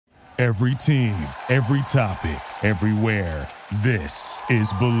Every team, every topic, everywhere. This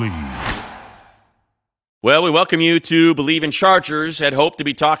is Bleav. Well, we welcome you to Bleav in Chargers. Had hoped to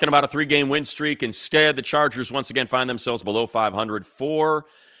be talking about a 3-game win streak. Instead, the Chargers once again find themselves below 500,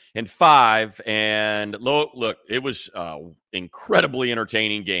 4-5. And look, it was an incredibly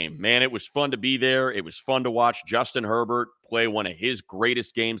entertaining game. Man, it was fun to be there. It was fun to watch Justin Herbert play one of his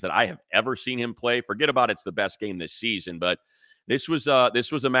greatest games that I have ever seen him play. Forget about it's the best game this season, but this was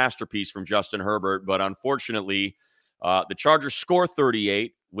a masterpiece from Justin Herbert. But unfortunately, the Chargers score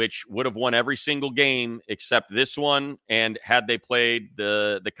 38, which would have won every single game except this one. And had they played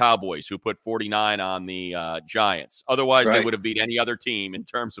the Cowboys, who put 49 on the Giants, otherwise They would have beat any other team in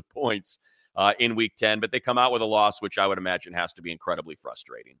terms of points in Week 10. But they come out with a loss, which I would imagine has to be incredibly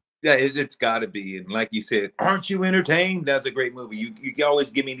frustrating. Yeah, it's got to be. And like you said, aren't you entertained? That's a great movie. You always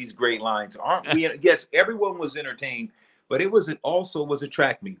give me these great lines. Aren't we? Yes, everyone was entertained, but it also was a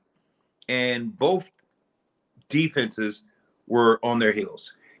track meet, and both defenses were on their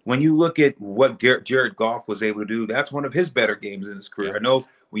heels. When you look at what Jared Goff was able to do, that's one of his better games in his career. Yeah. I know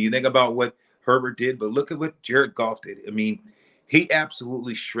when you think about what Herbert did, but look at what Jared Goff did. I mean, he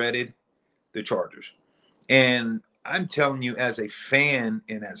absolutely shredded the Chargers. And I'm telling you, as a fan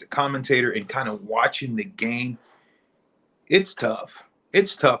and as a commentator and kind of watching the game, it's tough.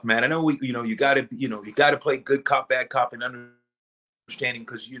 It's tough, man. I know you got to play good cop, bad cop, and understanding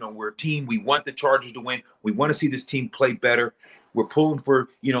because we're a team. We want the Chargers to win. We want to see this team play better. We're pulling for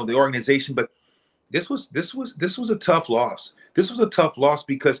the organization, but this was a tough loss. This was a tough loss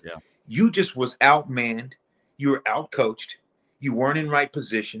because you just was outmanned. You were outcoached. You weren't in right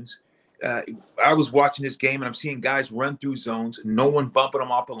positions. I was watching this game and I'm seeing guys run through zones. No one bumping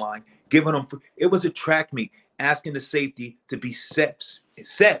them off the line, giving them. It was a track meet, asking the safety to be set,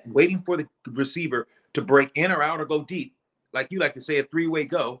 waiting for the receiver to break in or out or go deep, like you like to say, a 3-way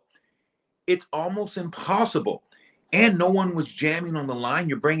go. It's almost impossible. And no one was jamming on the line.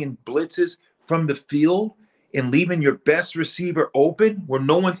 You're bringing blitzes from the field and leaving your best receiver open where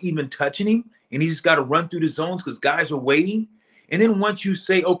no one's even touching him. And he just got to run through the zones because guys are waiting. And then once you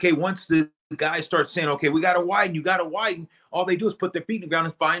say, okay, once the guys start saying, okay, we got to widen, all they do is put their feet in the ground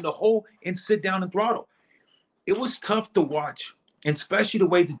and find a hole and sit down and throttle. It was tough to watch, and especially the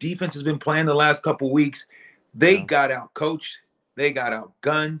way the defense has been playing the last couple of weeks. They got out coached. They got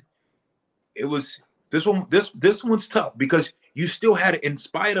outgunned. It was this one's tough because you still had, in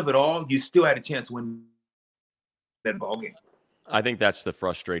spite of it all, you still had a chance to win that ball game. I think that's the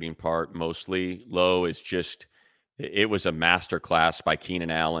frustrating part mostly, Lo, is just it was a masterclass by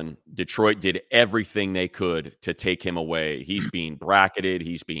Keenan Allen. Detroit did everything they could to take him away. He's being bracketed.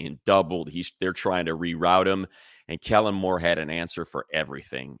 He's being doubled. They're trying to reroute him. And Kellen Moore had an answer for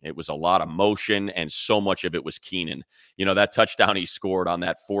everything. It was a lot of motion, and so much of it was Keenan. That touchdown he scored on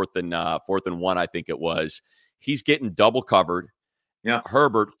that fourth and 1, I think it was. He's getting double covered. Yeah.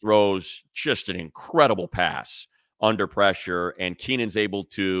 Herbert throws just an incredible pass under pressure, and Keenan's able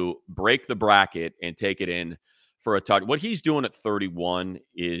to break the bracket and take it in for a touch. What he's doing at 31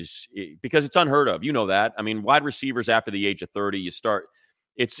 is because it's unheard of. You know that. I mean, wide receivers after the age of 30,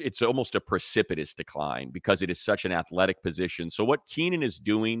 it's almost a precipitous decline because it is such an athletic position. So what Keenan is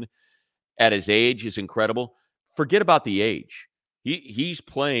doing at his age is incredible. Forget about the age. He's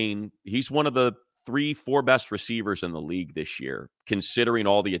one of the 3-4 best receivers in the league this year, considering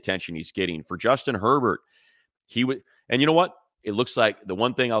all the attention he's getting. For Justin Herbert, and you know what? It looks like the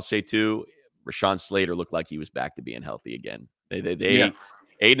one thing I'll say too, Rashawn Slater looked like he was back to being healthy again.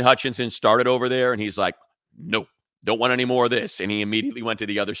 Aiden Hutchinson started over there, and he's like, nope, don't want any more of this. And he immediately went to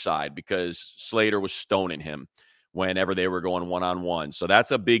the other side because Slater was stoning him whenever they were going one-on-one. So that's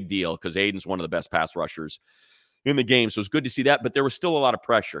a big deal because Aiden's one of the best pass rushers in the game. So it's good to see that, but there was still a lot of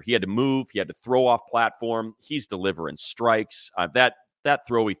pressure. He had to move. He had to throw off platform. He's delivering strikes. That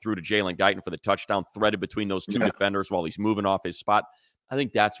throw he threw to Jalen Guyton for the touchdown, threaded between those two defenders while he's moving off his spot. I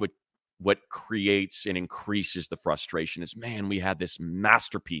think that's what creates and increases the frustration is, man, we had this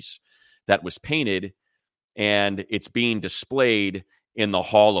masterpiece that was painted and it's being displayed in the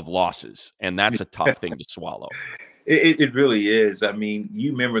hall of losses. And that's a tough thing to swallow. It really is. I mean,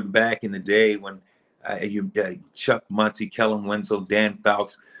 you remember back in the day when Chuck Muncie, Kellen Winslow, Dan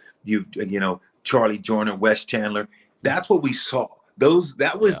Fouts, Charlie Joyner, Wes Chandler. That's what we saw.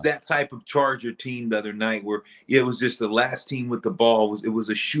 That was that type of Charger team the other night where it was just the last team with the ball. It was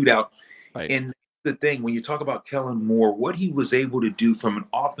a shootout. Right. And the thing when you talk about Kellen Moore, what he was able to do from an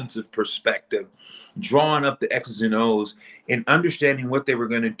offensive perspective, drawing up the X's and O's and understanding what they were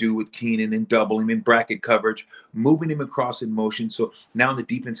going to do with Keenan and doubling and bracket coverage, moving him across in motion. So now the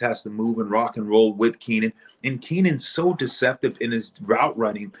defense has to move and rock and roll with Keenan. And Keenan's so deceptive in his route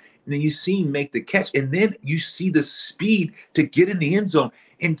running. And then you see him make the catch. And then you see the speed to get in the end zone.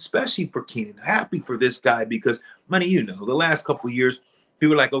 And especially for Keenan, happy for this guy because, money, the last couple of years,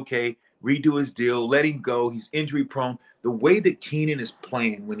 people are like, okay, redo his deal, let him go. He's injury prone. The way that Keenan is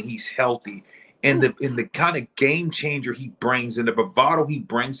playing when he's healthy and the kind of game changer he brings and the bravado he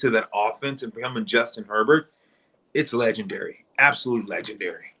brings to that offense and for him and Justin Herbert, it's legendary. Absolutely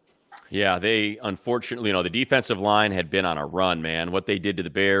legendary. Yeah, they unfortunately, the defensive line had been on a run, man. What they did to the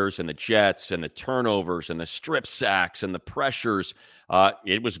Bears and the Jets and the turnovers and the strip sacks and the pressures,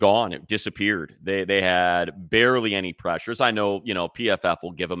 it was gone. It disappeared. They had barely any pressures. I know, PFF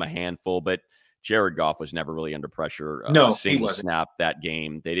will give them a handful, but Jared Goff was never really under pressure a single snap that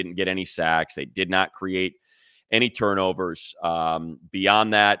game. They didn't get any sacks. They did not create any turnovers.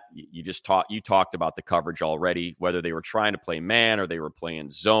 Beyond that, you talked about the coverage already, whether they were trying to play man or they were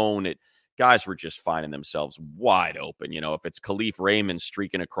playing zone. Guys were just finding themselves wide open. If it's Khalif Raymond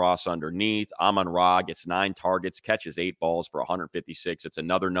streaking across underneath, Amon-Ra gets 9 targets, catches 8 balls for 156. It's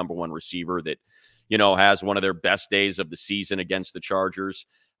another number one receiver that, has one of their best days of the season against the Chargers.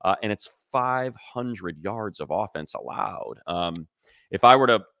 And it's 500 yards of offense allowed. If I were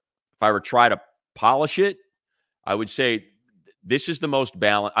to try to polish it, I would say this is the most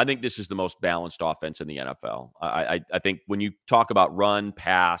balanced. I think this is the most balanced offense in the NFL. I think when you talk about run,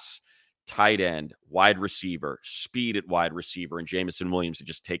 pass, tight end, wide receiver, speed at wide receiver, and Jameson Williams, it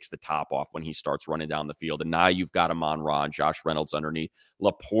just takes the top off when he starts running down the field. And now you've got Amon-Ra and Josh Reynolds underneath.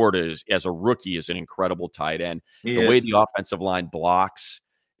 Laporta, as a rookie, is an incredible tight end. The way the offensive line blocks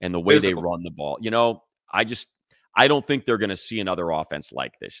and the way they run the ball. I don't think they're going to see another offense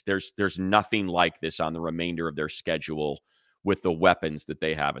like this. There's nothing like this on the remainder of their schedule with the weapons that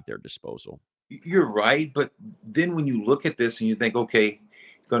they have at their disposal. You're right, but then when you look at this and you think, okay,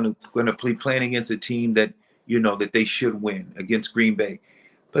 going to be playing against a team that that they should win against Green Bay,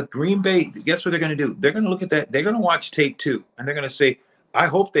 but Green Bay, guess what they're going to do? They're going to look at that. They're going to watch tape too, and they're going to say, I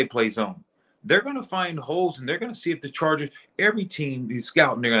hope they play zone. They're going to find holes and they're going to see if the Chargers, every team is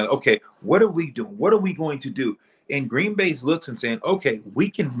scouting. They're going to, okay, what are we doing? What are we going to do? And Green Bay's looks and saying, okay, we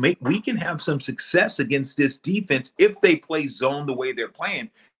can have some success against this defense if they play zone the way they're playing.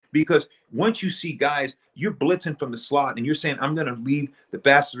 Because once you see guys, you're blitzing from the slot and you're saying, I'm going to leave the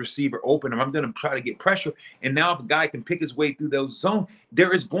fastest receiver open and I'm going to try to get pressure. And now if a guy can pick his way through those zones,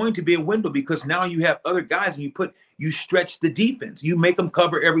 there is going to be a window because now you have other guys and you stretch the defense. You make them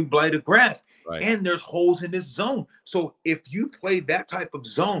cover every blade of grass. Right. And there's holes in this zone. So if you play that type of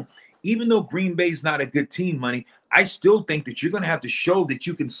zone, even though Green Bay is not a good team, Money, I still think that you're going to have to show that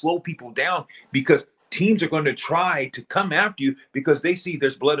you can slow people down because teams are going to try to come after you because they see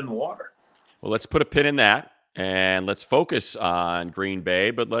there's blood in the water. Well, let's put a pin in that and let's focus on Green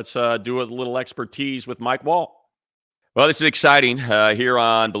Bay, but let's do a little expertise with Mike Wahle. Well, this is exciting here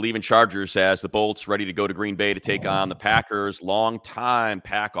on Bleav in Chargers as the Bolts ready to go to Green Bay to take on the Packers, longtime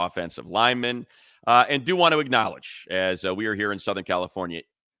Pack offensive lineman. And do want to acknowledge, as we are here in Southern California,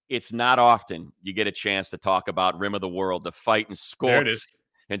 it's not often you get a chance to talk about Rim of the World, the fight and scores,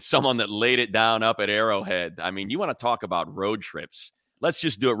 and someone that laid it down up at Arrowhead. I mean, you want to talk about road trips. Let's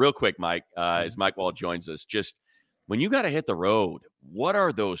just do it real quick, Mike, as Mike Wahle joins us. Just when you got to hit the road, what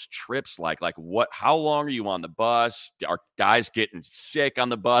are those trips like? Like how long are you on the bus? Are guys getting sick on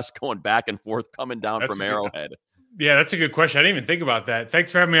the bus, going back and forth, coming down from Arrowhead? Yeah, that's a good question. I didn't even think about that.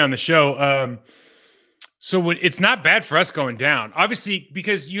 Thanks for having me on the show. So it's not bad for us going down, obviously,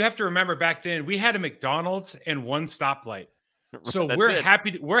 because you have to remember back then we had a McDonald's and one stoplight. So we're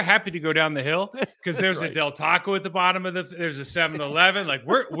happy to go down the hill because there's right. a Del Taco at the bottom of there's a 7-Eleven. Like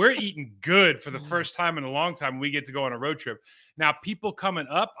we're eating good for the first time in a long time. We get to go on a road trip. Now, people coming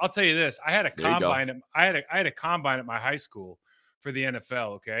up, I'll tell you this: I had a combine. I had a combine at my high school for the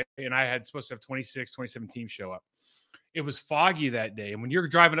NFL. Okay, and I had supposed to have 27 teams show up. It was foggy that day. And when you're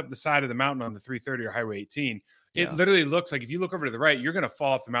driving up the side of the mountain on the 330 or Highway 18, it literally looks like if you look over to the right, you're going to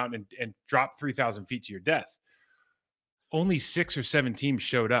fall off the mountain and drop 3,000 feet to your death. Only 6 or 7 teams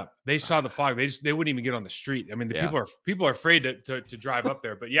showed up. They saw the fog. They wouldn't even get on the street. I mean, people are afraid to drive up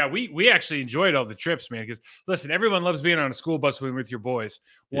there. But yeah, we actually enjoyed all the trips, man. Because listen, everyone loves being on a school bus with your boys.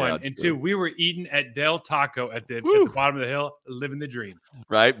 One and two, we were eating at Del Taco at the bottom of the hill, living the dream.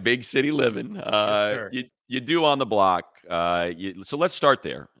 Right, big city living. You do on the block. So let's start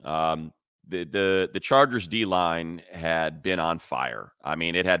there. the Chargers D line had been on fire. I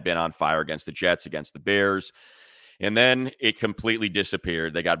mean, it had been on fire against the Jets, against the Bears. And then it completely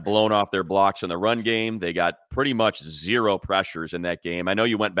disappeared. They got blown off their blocks in the run game. They got pretty much zero pressures in that game. I know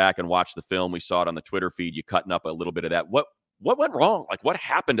you went back and watched the film. We saw it on the Twitter feed. You cutting up a little bit of that. What went wrong? Like, what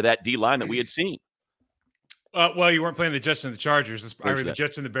happened to that D line that we had seen? Well, you weren't playing the Jets and the Chargers. The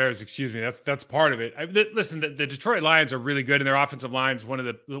Jets and the Bears. Excuse me. That's part of it. Listen, the Detroit Lions are really good, and their offensive line's one of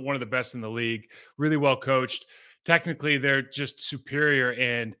the best in the league. Really well coached. Technically, they're just superior.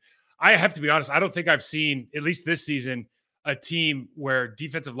 And I have to be honest, I don't think I've seen, at least this season, a team where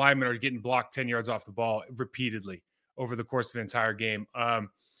defensive linemen are getting blocked 10 yards off the ball repeatedly over the course of the entire game.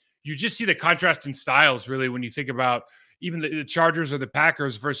 You just see the contrast in styles, really, when you think about even the Chargers or the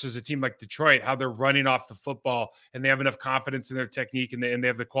Packers versus a team like Detroit, how they're running off the football and they have enough confidence in their technique and they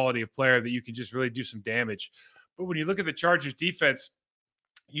have the quality of player that you can just really do some damage. But when you look at the Chargers defense,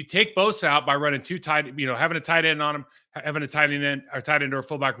 you take Bosa out by running two tight, having a tight end on him, having a tight end or a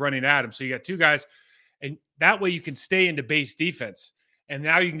fullback running at him. So you got two guys, and that way you can stay into base defense. And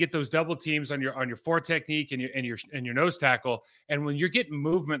now you can get those double teams on your four technique and your nose tackle. And when you're getting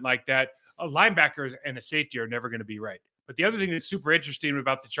movement like that, a linebacker and a safety are never going to be right. But the other thing that's super interesting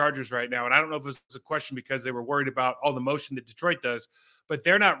about the Chargers right now, and I don't know if it was a question because they were worried about all the motion that Detroit does, but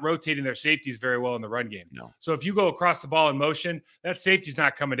they're not rotating their safeties very well in the run game. No. So if you go across the ball in motion, that safety's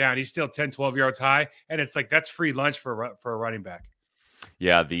not coming down. He's still 10, 12 yards high, and it's like that's free lunch for a running back.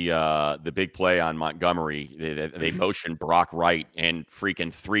 Yeah, the big play on Montgomery, they motioned Brock Wright, and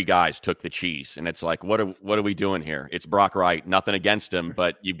freaking three guys took the cheese. And it's like, what are we doing here? It's Brock Wright, nothing against him,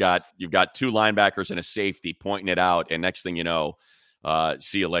 but you've got two linebackers and a safety pointing it out, and next thing you know,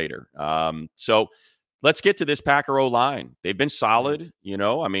 see you later. So let's get to this Packer O-line. They've been solid,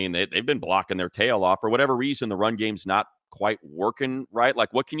 I mean, they've been blocking their tail off. For whatever reason, the run game's not quite working right.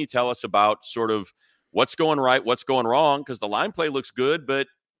 Like, what can you tell us about sort of what's going right, what's going wrong? Because the line play looks good, but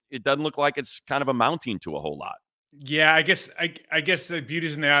it doesn't look like it's kind of amounting to a whole lot. Yeah, I guess the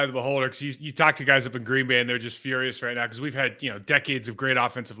beauty's in the eye of the beholder, because you talk to guys up in Green Bay and they're just furious right now because we've had decades of great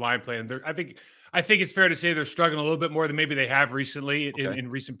offensive line play, and I think it's fair to say they're struggling a little bit more than maybe they have recently in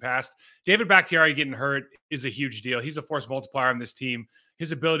recent past. David Bakhtiari getting hurt is a huge deal. He's a force multiplier on this team.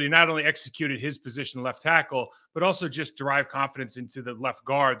 His ability to not only execute at his position, left tackle, but also just derive confidence into the left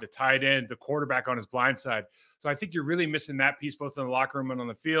guard, the tight end, the quarterback on his blind side. So I think you're really missing that piece both in the locker room and on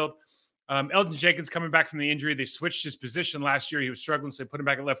the field. Elgton Jenkins coming back from the injury. They switched his position last year. He was struggling, so they put him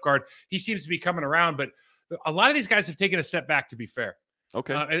back at left guard. He seems to be coming around, but a lot of these guys have taken a step back, to be fair.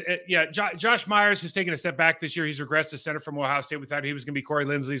 Okay. Josh Myers has taken a step back this year. He's regressed to center from Ohio State. We thought he was going to be Corey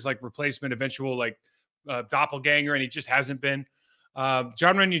Linsley's replacement, eventual doppelganger, and he just hasn't been.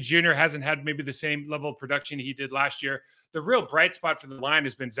 John Runyon Jr. hasn't had maybe the same level of production he did last year. The real bright spot for the line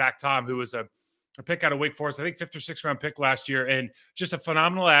has been Zach Tom, who was a pick out of Wake Forest, I think 5th or 6th round pick last year, and just a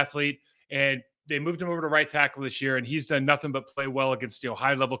phenomenal athlete. And they moved him over to right tackle this year, and he's done nothing but play well against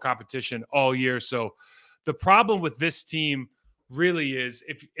high level competition all year. So the problem with this team really is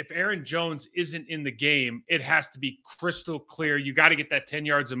if Aaron Jones isn't in the game, it has to be crystal clear. You got to get that 10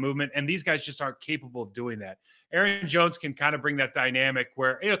 yards of movement, and these guys just aren't capable of doing that. Aaron Jones can kind of bring that dynamic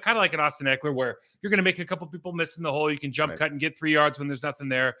where, kind of like an Austin Eckler, where you're going to make a couple people miss in the hole. You can jump cut and get 3 yards when there's nothing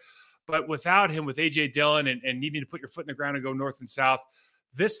there. But without him, with A.J. Dillon and needing to put your foot in the ground and go north and south,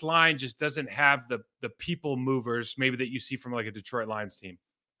 this line just doesn't have the people movers maybe that you see from a Detroit Lions team.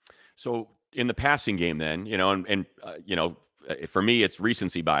 So in the passing game then, for me, it's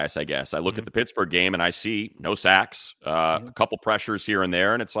recency bias, I guess. I look at the Pittsburgh game and I see no sacks, a couple pressures here and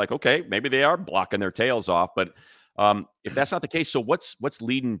there. And it's like, okay, maybe they are blocking their tails off. But if that's not the case, so what's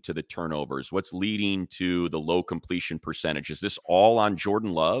leading to the turnovers? What's leading to the low completion percentage? Is this all on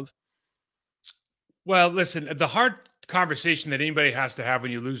Jordan Love? Well, listen, the hard conversation that anybody has to have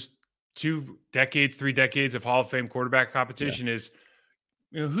when you lose 2 decades, 3 decades of Hall of Fame quarterback competition is,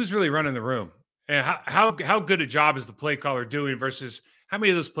 who's really running the room? And how good a job is the play caller doing versus how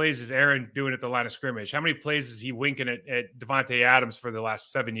many of those plays is Aaron doing at the line of scrimmage? How many plays is he winking at Devontae Adams for the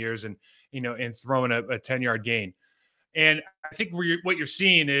last 7 years and throwing a 10-yard gain? And I think what you're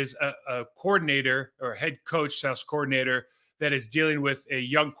seeing is a coordinator or a head coach / coordinator that is dealing with a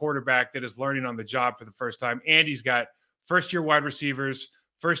young quarterback that is learning on the job for the first time. And he's got first-year wide receivers,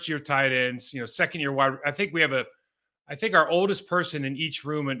 first-year tight ends, second-year wide. I think our oldest person in each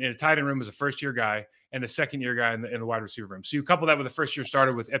room in a tight end room is a first-year guy and a second-year guy in the wide receiver room. So you couple that with a first-year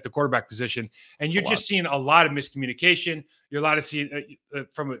starter at the quarterback position, and you're just seeing a lot of miscommunication. You're a lot of seeing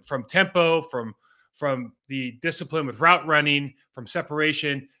from tempo, from the discipline with route running, from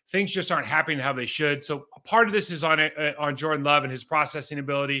separation. Things just aren't happening how they should. So a part of this is on Jordan Love and his processing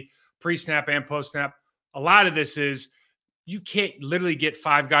ability. pre-snap and post-snap. A lot of this is you can't literally get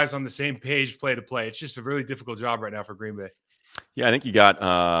 5 guys on the same page play to play. It's just a really difficult job right now for Green Bay. Yeah, I think you got,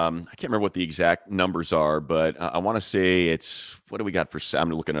 I can't remember what the exact numbers are, but I want to say it's, what do we got for, I'm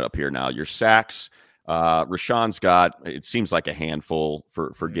looking it up here now. Your sacks, Rashawn's got, it seems like a handful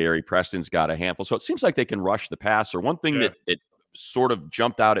for Gary. Preston's got a handful. So it seems like they can rush the passer. One thing that sort of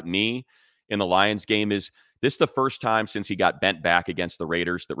jumped out at me in the Lions game is this is the first time since he got bent back against the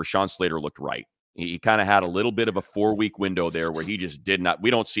Raiders that Rashawn Slater looked right. He kind of had a little bit of a 4-week window there where he just did not, we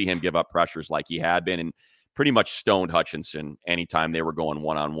don't see him give up pressures like he had been, and pretty much stoned Hutchinson anytime they were going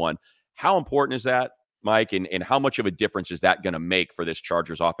one-on-one. How important is that, Mike? And how much of a difference is that going to make for this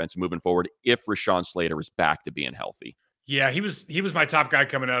Chargers offense moving forward if Rashawn Slater is back to being healthy? Yeah, he was my top guy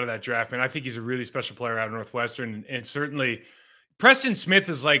coming out of that draft, man. I think he's a really special player out of Northwestern, and certainly Preston Smith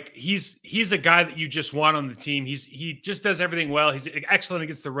is like, he's a guy that you just want on the team. He just does everything well. He's excellent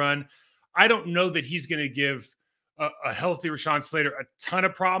against the run. I don't know that he's going to give a healthy Rashawn Slater a ton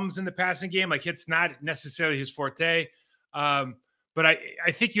of problems in the passing game. Like, it's not necessarily his forte. But I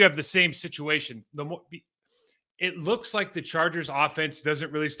think you have the same situation. It looks like the Chargers offense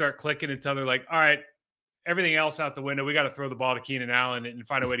doesn't really start clicking until they're like, all right, everything else out the window. We got to throw the ball to Keenan Allen and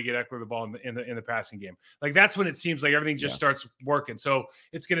find a way to get Eckler the ball in the passing game. Like, that's when it seems like everything just starts working. So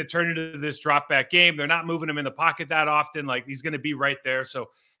it's going to turn into this drop back game. They're not moving him in the pocket that often. Like, he's going to be right there. So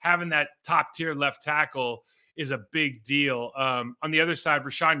having that top tier left tackle is a big deal. On the other side,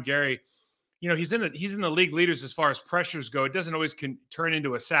 Rashawn Gary, he's in the league leaders as far as pressures go. It doesn't always turn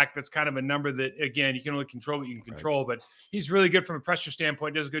into a sack. That's kind of a number that, again, you can only control what you can control, but he's really good from a pressure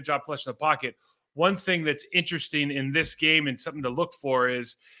standpoint, does a good job flushing the pocket. One thing that's interesting in this game and something to look for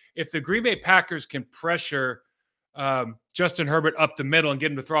is if the Green Bay Packers can pressure Justin Herbert up the middle and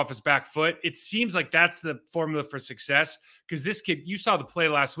get him to throw off his back foot, it seems like that's the formula for success. Because this kid, you saw the play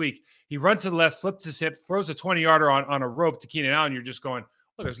last week. He runs to the left, flips his hip, throws a 20-yarder on a rope to Keenan Allen. You're just going,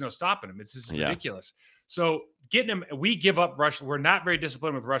 well, there's no stopping him. It's just ridiculous. So getting him, we give up rush. We're not very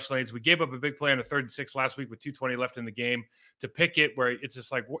disciplined with rush lanes. We gave up a big play on a 3rd and 6 last week with 2:20 left in the game to pick it, where it's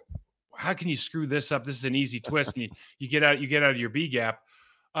just like, how can you screw this up? This is an easy twist. And you get out of your B gap.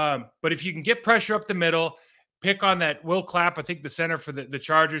 But if you can get pressure up the middle, pick on that Will Clapp, I think the center for the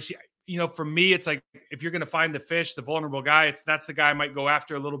Chargers. For me, it's like, if you're going to find the fish, the vulnerable guy, that's the guy I might go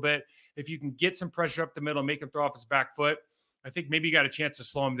after a little bit. If you can get some pressure up the middle, make him throw off his back foot, I think maybe you got a chance to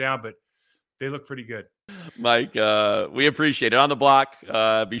slow him down, but they look pretty good. Mike, we appreciate it. On the Block,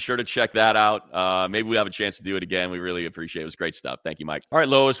 be sure to check that out. Maybe we'll have a chance to do it again. We really appreciate it. It was great stuff. Thank you, Mike. All right,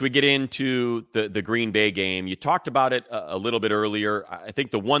 Lois, we get into the Green Bay game. You talked about it a little bit earlier. I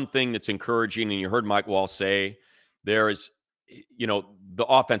think the one thing that's encouraging, and you heard Mike Wall say, there is, the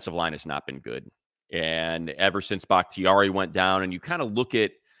offensive line has not been good. And ever since Bakhtiari went down, and you kind of look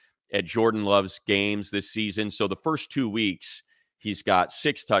at Jordan Love's games this season. So the first 2 weeks, he's got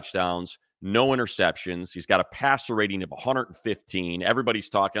 6 touchdowns, no interceptions. He's got a passer rating of 115. Everybody's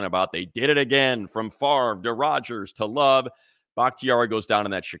talking about they did it again, from Favre to Rodgers to Love. Bakhtiari goes down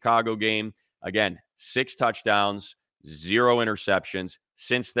in that Chicago game. Again, 6 touchdowns, 0 interceptions.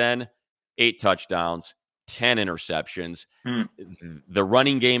 Since then, 8 touchdowns, 10 interceptions. The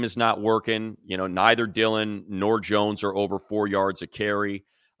running game is not working. Neither Dillon nor Jones are over 4 yards a carry.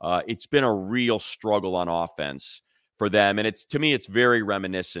 It's been a real struggle on offense for them. And to me, it's very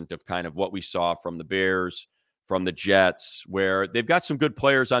reminiscent of kind of what we saw from the Bears, from the Jets, where they've got some good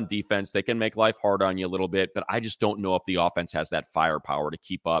players on defense. They can make life hard on you a little bit, but I just don't know if the offense has that firepower to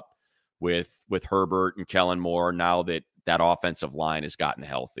keep up with Herbert and Kellen Moore now that offensive line has gotten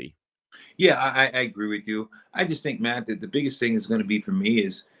healthy. Yeah, I agree with you. I just think, Matt, that the biggest thing is going to be for me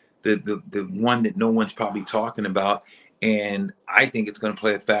is the one that no one's probably talking about, and I think it's going to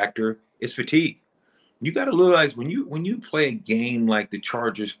play a factor, is fatigue. You got to realize when you play a game like the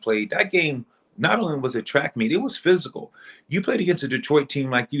Chargers played, that game not only was a track meet, it was physical. You played against a Detroit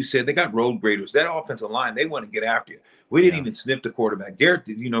team, like you said, they got road graders. That offensive line, they want to get after you. We didn't even sniff the quarterback. Garrett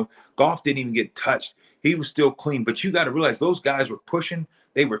did, Goff didn't even get touched. He was still clean. But you got to realize those guys were pushing.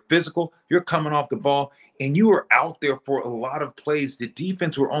 They were physical. You're coming off the ball, and you were out there for a lot of plays. The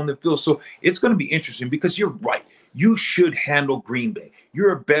defense were on the field. So it's going to be interesting because you're right. You should handle Green Bay.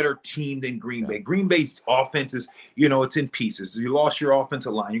 You're a better team than Green Bay. Green Bay's offense is, it's in pieces. You lost your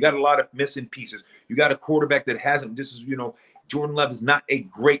offensive line. You got a lot of missing pieces. You got a quarterback that hasn't, Jordan Love is not a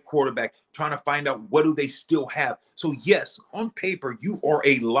great quarterback. Trying to find out what do they still have. So yes, on paper, you are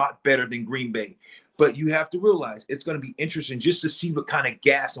a lot better than Green Bay. But you have to realize it's going to be interesting just to see what kind of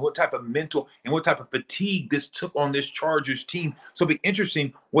gas and what type of mental and what type of fatigue this took on this Chargers team. So it'll be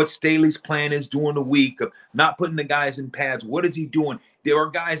interesting what Staley's plan is during the week of not putting the guys in pads. What is he doing? There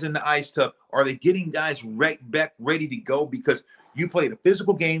are guys in the ice tub. Are they getting guys back ready to go? Because you played a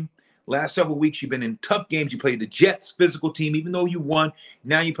physical game. Last several weeks, you've been in tough games. You played the Jets physical team, even though you won.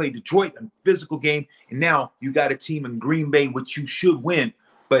 Now you play Detroit, a physical game. And now you got a team in Green Bay, which you should win.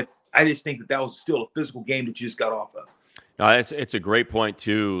 But I just think that was still a physical game that you just got off of. No, it's a great point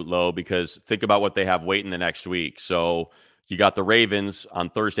too, Lo, because think about what they have waiting the next week. So you got the Ravens on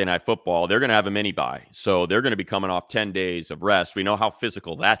Thursday Night Football. They're going to have a mini bye. So they're going to be coming off 10 days of rest. We know how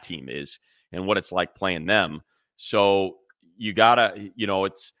physical that team is and what it's like playing them. So you got to,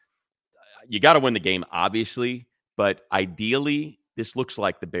 you got to win the game, obviously. But ideally, this looks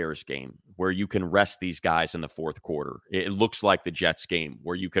like the Bears game where you can rest these guys in the fourth quarter. It looks like the Jets game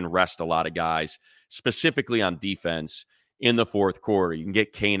where you can rest a lot of guys, specifically on defense in the fourth quarter. You can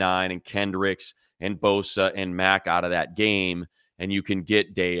get K9 and Kendricks and Bosa and Mack out of that game, and you can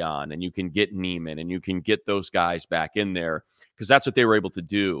get Dayon and you can get Neiman and you can get those guys back in there because that's what they were able to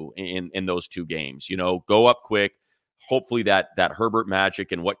do in those two games. Go up quick. Hopefully that Herbert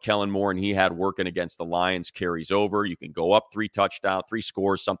magic and what Kellen Moore and he had working against the Lions carries over. You can go up 3 touchdowns, 3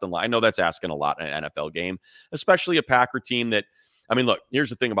 scores, something like. I know that's asking a lot in an NFL game, especially a Packer team that. I mean, look. Here's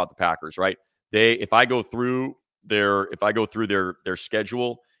the thing about the Packers, right? If I go through their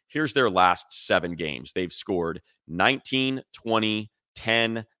schedule, here's their last 7 games. They've scored 19, 20,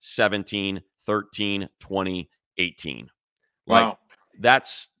 10, 17, 13, 20, 18. Wow.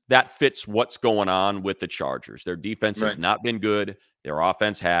 That fits what's going on with the Chargers. Their defense has not been good. Their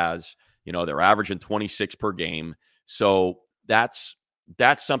offense has. They're averaging 26 per game. So that's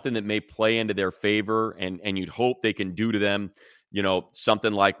something that may play into their favor, and you'd hope they can do to them,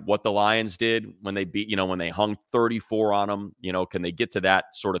 something like what the Lions did when they beat, when they hung 34 on them. Can they get to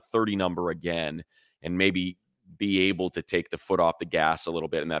that sort of 30 number again and maybe be able to take the foot off the gas a little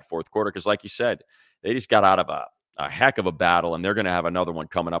bit in that fourth quarter? Because like you said, they just got out of a heck of a battle, and they're going to have another one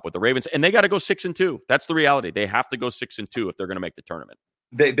coming up with the Ravens, and they got to go 6-2. That's the reality. They have to go 6-2 if they're going to make the tournament.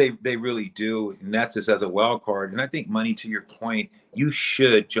 They really do, and that's just as a wild card. And I think, Money, to your point, you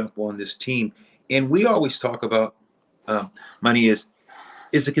should jump on this team. And we always talk about Money is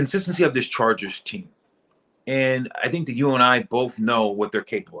the consistency of this Chargers team. And I think that you and I both know what they're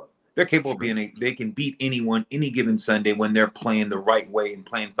capable of. They're capable of they can beat anyone any given Sunday when they're playing the right way and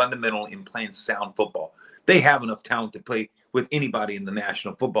playing fundamental and playing sound football. They have enough talent to play with anybody in the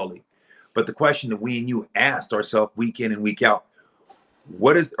National Football League. But the question that we and you asked ourselves week in and week out,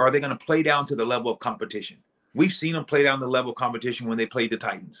 are they going to play down to the level of competition? We've seen them play down the level of competition when they played the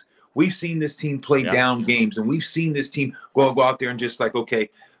Titans. We've seen this team play down games, and we've seen this team go out there and just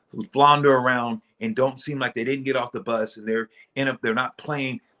flounder around and don't seem like they didn't get off the bus, and they're not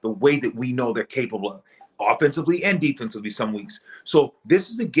playing the way that we know they're capable of, offensively and defensively some weeks. So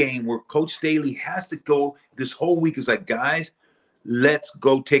this is a game where Coach Staley has to go this whole week is like, guys, let's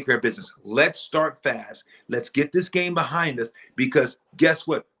go take care of business. Let's start fast. Let's get this game behind us, because guess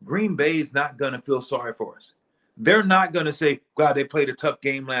what? Green Bay is not going to feel sorry for us. They're not going to say, God, they played a tough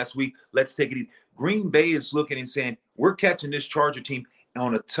game last week. Let's take it easy. Green Bay is looking and saying, we're catching this Charger team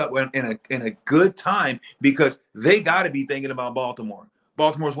on in a good time, because they got to be thinking about Baltimore.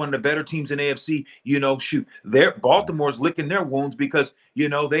 Baltimore's one of the better teams in AFC. Baltimore's licking their wounds because,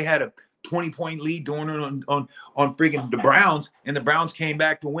 they had a 20-point lead on friggin' the Browns, and the Browns came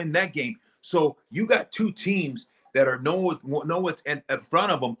back to win that game. So you got two teams that know what's in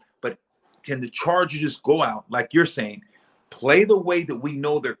front of them, but can the Chargers just go out, like you're saying, play the way that we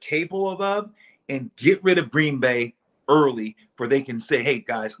know they're capable of, and get rid of Green Bay early, for they can say, hey,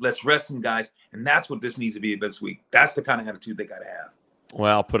 guys, let's rest some guys. And that's what this needs to be this week. That's the kind of attitude they got to have.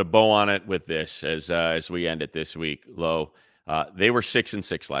 Well, I'll put a bow on it with this as we end it this week, Lo. They were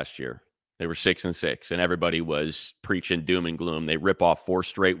 6-6 last year. They were 6-6, and everybody was preaching doom and gloom. They rip off 4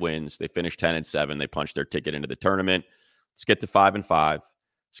 straight wins. They finished 10-7. They punched their ticket into the tournament. Let's get to 5-5.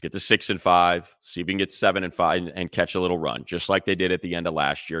 Let's get to 6-5. See if we can get 7-5 and catch a little run, just like they did at the end of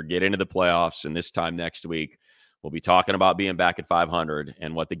last year. Get into the playoffs, and this time next week, we'll be talking about being back at 500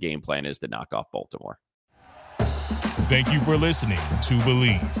 and what the game plan is to knock off Baltimore. Thank you for listening to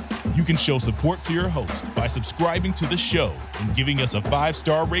Bleav. You can show support to your host by subscribing to the show and giving us a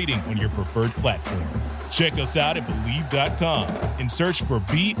 5-star rating on your preferred platform. Check us out at Bleav.com and search for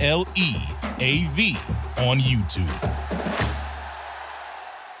BLEAV on YouTube.